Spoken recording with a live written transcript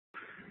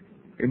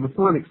A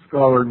Masonic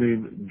scholar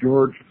named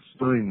George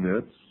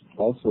Steinmetz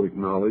also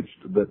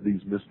acknowledged that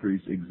these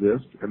mysteries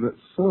exist and that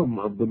some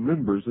of the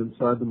members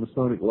inside the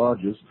Masonic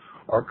lodges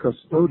are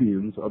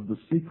custodians of the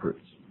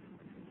secrets.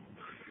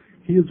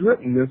 He has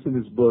written this in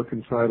his book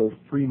entitled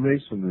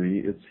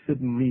Freemasonry, Its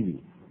Hidden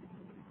Meaning.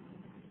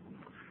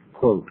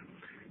 Quote,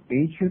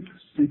 ancient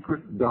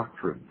secret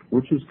doctrine,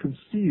 which is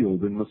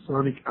concealed in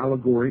Masonic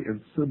allegory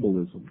and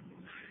symbolism.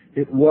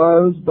 It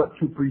was but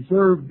to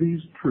preserve these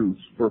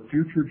truths for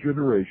future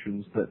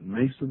generations that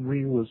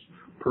Masonry was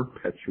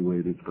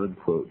perpetuated,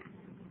 unquote.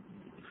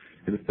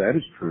 And if that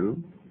is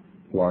true,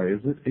 why is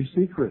it a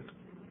secret?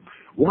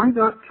 Why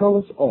not tell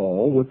us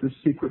all what this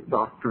secret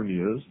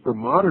doctrine is? For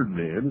modern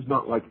man is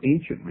not like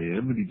ancient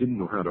man, that he didn't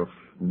know how to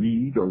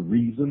read or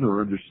reason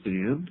or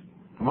understand.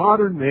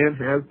 Modern man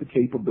has the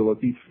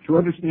capability to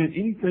understand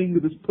anything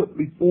that is put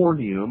before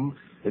him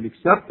and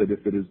accept it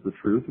if it is the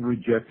truth and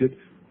reject it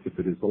if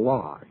it is a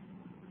lie.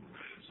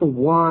 So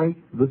why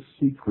the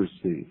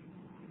secrecy?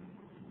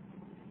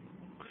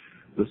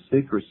 The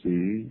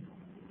secrecy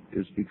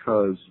is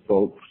because,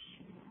 folks,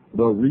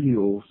 the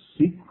real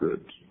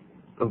secret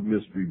of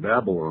Mystery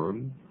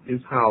Babylon is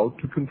how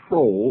to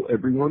control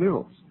everyone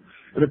else.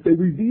 And if they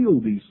reveal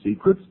these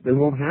secrets, they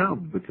won't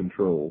have the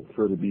control,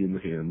 for it'll be in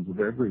the hands of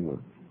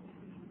everyone.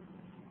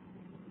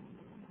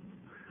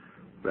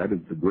 That is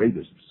the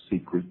greatest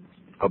secret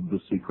of the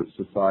secret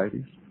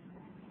societies.